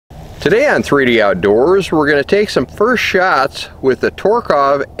Today on 3D Outdoors, we're going to take some first shots with the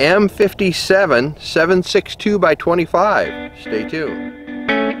Tokarev M57 7.62x25. Stay tuned.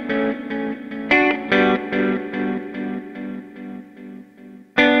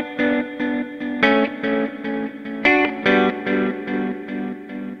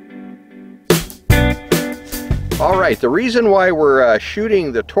 Alright, the reason why we're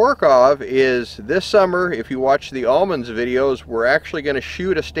shooting the Tokarev is this summer, if you watch the Almonds videos, we're actually going to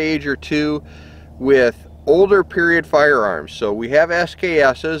shoot a stage or two with older period firearms. So we have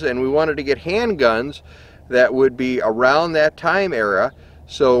SKSs and we wanted to get handguns that would be around that time era.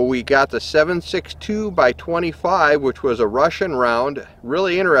 So we got the 7.62x25, which was a Russian round,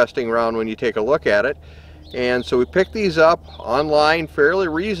 really interesting round when you take a look at it. And so we picked these up online, fairly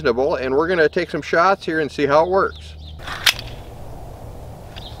reasonable, and we're going to take some shots here and see how it works.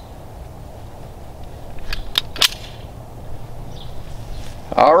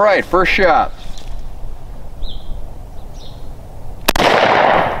 All right, first shot.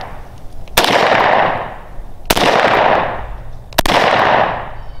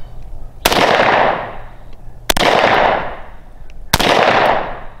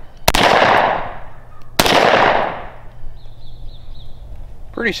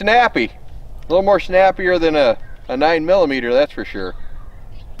 Pretty snappy, a little more snappier than a 9mm, that's for sure.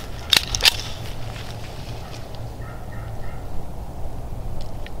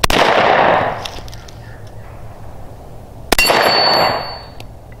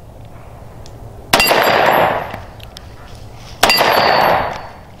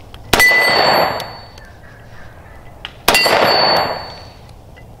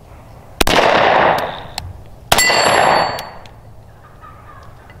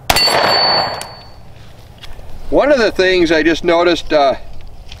 One of the things I just noticed,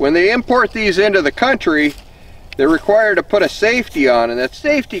 when they import these into the country, they're required to put a safety on, and that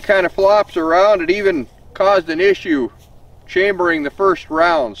safety kind of flops around. It even caused an issue chambering the first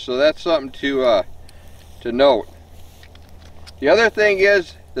round, so that's something to note. The other thing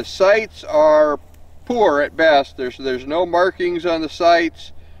is the sights are poor at best. There's no markings on the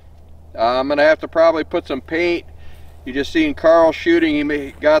sights. I'm going to have to probably put some paint. You just seen Carl shooting,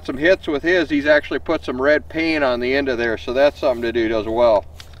 he got some hits with his. He's actually put some red paint on the end of there, so that's something to do as well.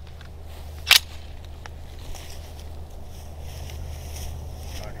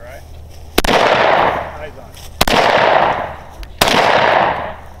 Want to try? Eyes on.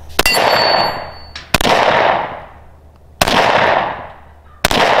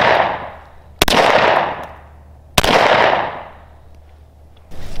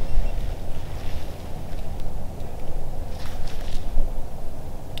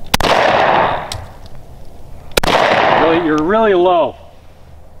 You're really low.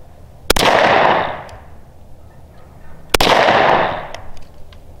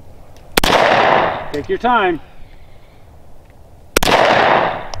 Take your time.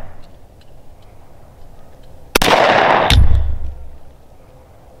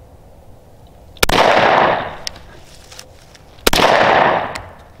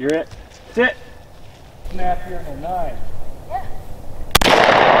 You're it. Sit. Snap here in a 9. Yeah. 9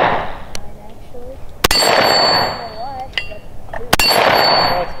 actually.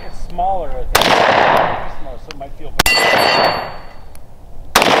 Well, it's smaller, I think. It's smaller, so it might feel better.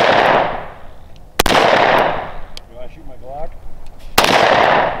 You want to shoot my Glock?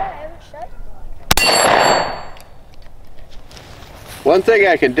 One thing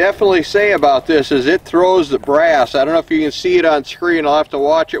I can definitely say about this is it throws the brass. I don't know if you can see it on screen. I'll have to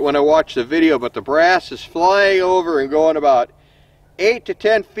watch it when I watch the video, but the brass is flying over and going about 8 to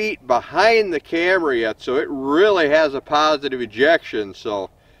 10 feet behind the camera yet, so it really has a positive ejection.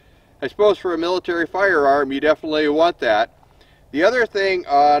 So I suppose for a military firearm you definitely want that. The other thing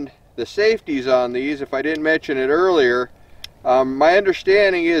on the safeties on these, if I didn't mention it earlier, my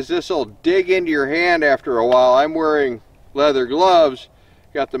understanding is this will dig into your hand after a while. I'm wearing leather gloves,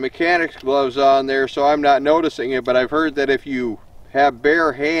 got the mechanics gloves on there, so I'm not noticing it, but I've heard that if you have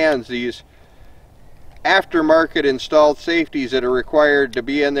bare hands, these aftermarket installed safeties that are required to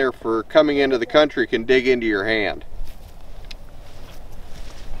be in there for coming into the country can dig into your hand.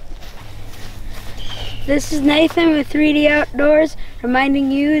 This is Nathan with 3D Outdoors,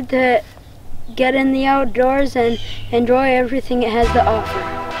 reminding you to get in the outdoors and enjoy everything it has to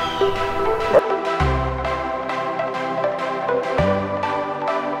offer.